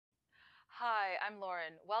I'm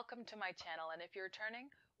Lauren. Welcome to my channel, and if you're returning,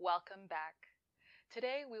 welcome back.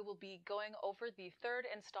 Today we will be going over the third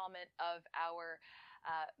installment of our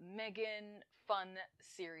Meghan Fun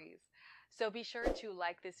series. So be sure to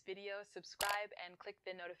like this video, subscribe, and click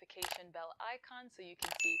the notification bell icon so you can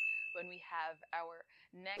see when we have our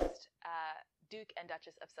next Duke and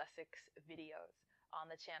Duchess of Sussex videos on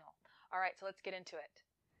the channel. All right, so let's get into it.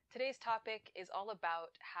 Today's topic is all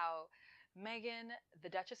about how Meghan, the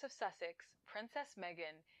Duchess of Sussex, Princess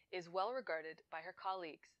Meghan, is well regarded by her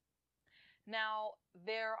colleagues. Now,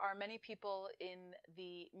 there are many people in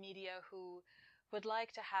the media who would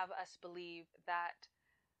like to have us believe that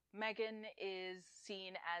Meghan is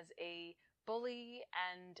seen as a bully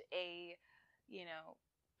and a,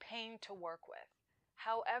 pain to work with.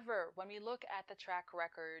 However, when we look at the track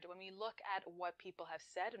record, when we look at what people have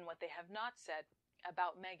said and what they have not said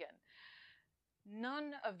about Meghan,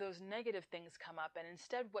 none of those negative things come up, and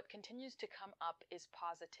instead what continues to come up is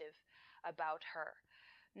positive about her.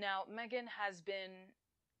 Now, Meghan has been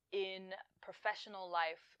in professional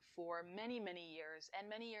life for many, many years, and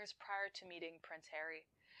many years prior to meeting Prince Harry.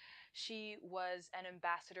 She was an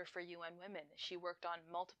ambassador for UN Women. She worked on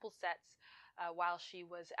multiple sets while she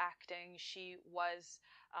was acting. She was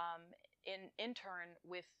an intern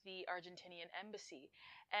with the Argentinian embassy,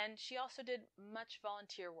 and she also did much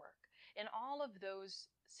volunteer work. In all of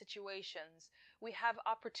those situations, we have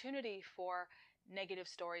opportunity for negative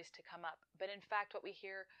stories to come up. But in fact, what we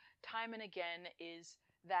hear time and again is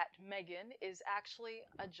that Meghan is actually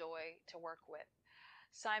a joy to work with.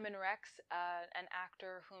 Simon Rex, an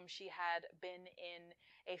actor whom she had been in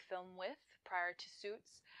a film with prior to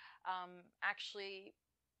Suits, actually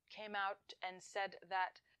came out and said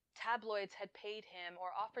that tabloids had paid him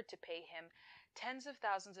or offered to pay him tens of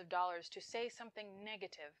thousands of dollars to say something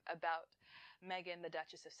negative about Meghan, the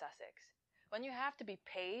Duchess of Sussex. When you have to be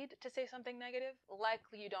paid to say something negative,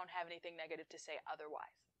 likely you don't have anything negative to say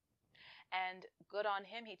otherwise. And good on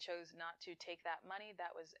him, he chose not to take that money.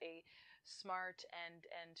 That was a smart and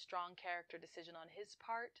strong character decision on his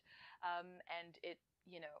part, and it,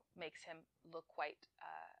 makes him look quite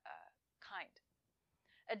kind.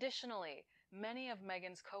 Additionally, many of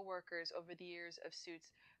Meghan's co-workers over the years of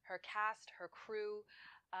Suits, her cast, her crew,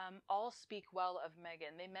 all speak well of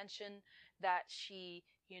Meghan. They mention that she,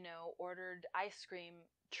 ordered ice cream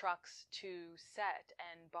trucks to set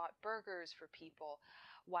and bought burgers for people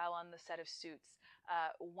while on the set of Suits.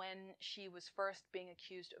 When she was first being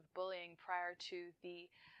accused of bullying prior to the,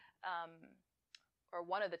 or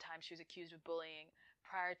one of the times she was accused of bullying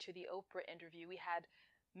prior to the Oprah interview, we had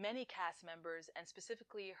many cast members, and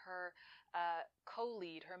specifically her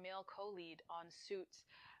co-lead, her male co-lead on Suits,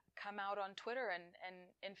 come out on Twitter and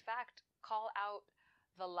in fact call out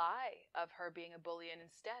the lie of her being a bully, and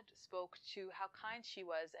instead spoke to how kind she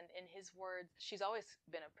was. And in his words, she's always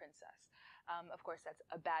been a princess. Of course, that's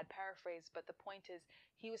a bad paraphrase, but the point is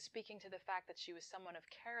he was speaking to the fact that she was someone of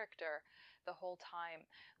character the whole time.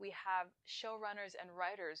 We have showrunners and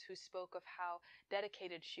writers who spoke of how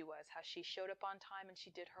dedicated she was, how she showed up on time and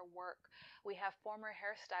she did her work. We have former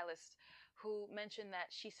hairstylists who mentioned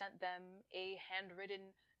that she sent them a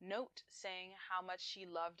handwritten note saying how much she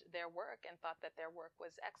loved their work and thought that their work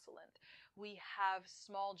was excellent. We have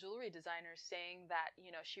small jewelry designers saying that,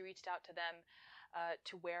 she reached out to them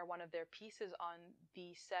to wear one of their pieces on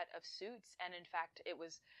the set of Suits, and in fact it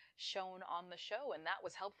was shown on the show, and that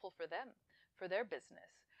was helpful for them, for their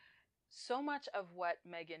business. So much of what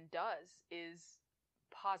Meghan does is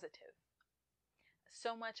positive.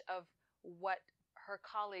 So much of what her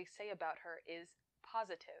colleagues say about her is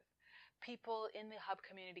positive. People in the Hub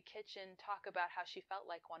Community Kitchen talk about how she felt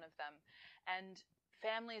like one of them. And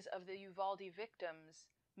families of the Uvalde victims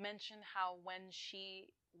mention how when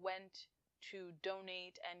she went to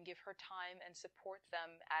donate and give her time and support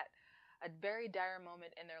them at a very dire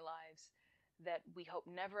moment in their lives that we hope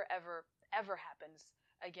never, ever, ever happens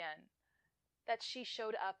again, that she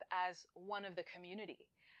showed up as one of the community,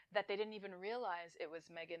 that they didn't even realize it was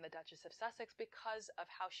Meghan, the Duchess of Sussex, because of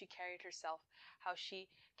how she carried herself, how she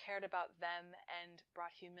cared about them and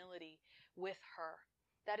brought humility with her.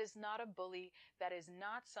 That is not a bully. That is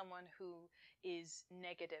not someone who is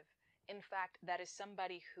negative. In fact, that is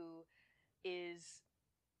somebody who is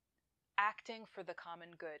acting for the common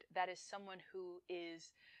good. That is someone who is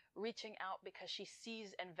reaching out because she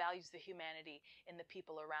sees and values the humanity in the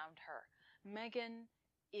people around her. Meghan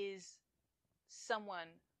is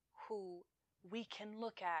someone who we can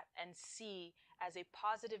look at and see as a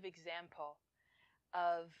positive example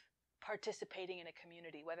of participating in a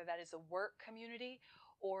community, whether that is a work community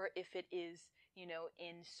or if it is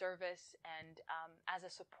in service and as a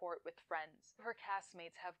support with friends. Her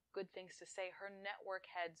castmates have good things to say. Her network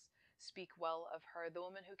heads speak well of her. The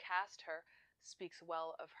woman who cast her speaks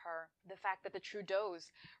well of her. The fact that the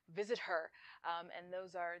Trudeaus visit her, and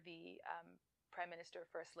those are the Prime Minister,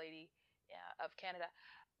 First Lady of Canada,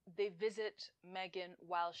 they visit Meghan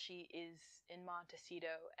while she is in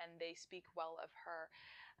Montecito, and they speak well of her.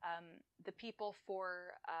 The people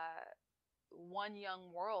for One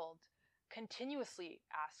Young World continuously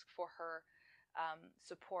ask for her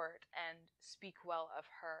support and speak well of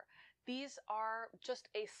her. These are just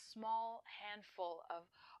a small handful of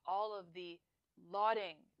all of the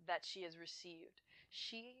lauding that she has received.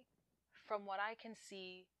 She, from what I can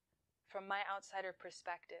see, from my outsider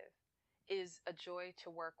perspective, is a joy to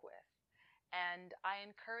work with. And I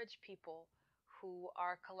encourage people who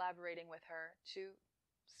are collaborating with her to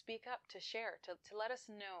speak up, to share, to let us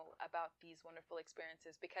know about these wonderful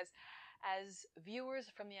experiences, because as viewers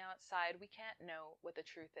from the outside, we can't know what the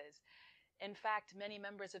truth is. In fact, many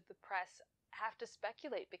members of the press have to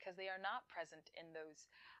speculate because they are not present in those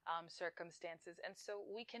circumstances. And so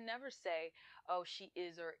we can never say, oh, she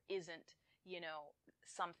is or isn't,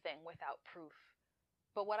 something without proof.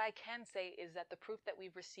 But what I can say is that the proof that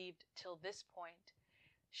we've received till this point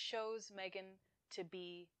shows Meghan to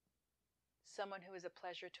be someone who is a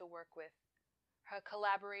pleasure to work with. Her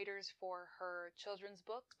collaborators for her children's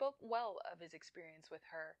book spoke well of his experience with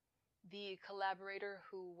her. The collaborator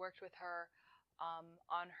who worked with her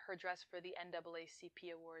on her dress for the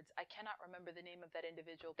NAACP Awards, I cannot remember the name of that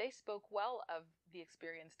individual. They spoke well of the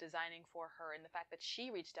experience designing for her and the fact that she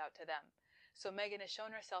reached out to them. So Meghan has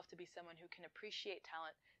shown herself to be someone who can appreciate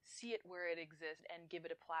talent, see it where it exists, and give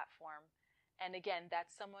it a platform. And again,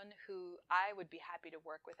 that's someone who I would be happy to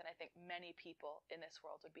work with, and I think many people in this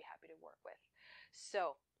world would be happy to work with.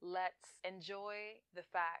 So let's enjoy the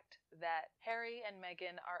fact that Harry and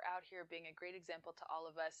Meghan are out here being a great example to all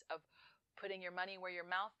of us of putting your money where your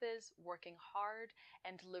mouth is, working hard,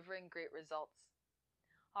 and delivering great results.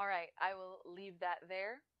 All right, I will leave that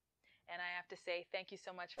there. And I have to say thank you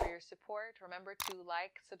so much for your support. Remember to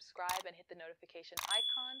like, subscribe, and hit the notification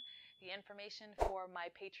icon. The information for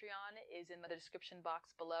my Patreon is in the description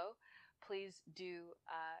box below. Please do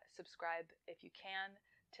subscribe if you can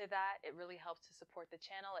to that. It really helps to support the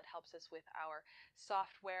channel. It helps us with our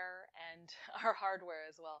software and our hardware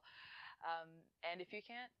as well. And if you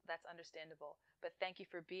can't, that's understandable. But thank you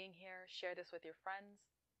for being here. Share this with your friends.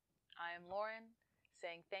 I am Lauren,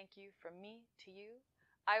 saying thank you from me to you.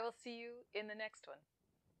 I will see you in the next one.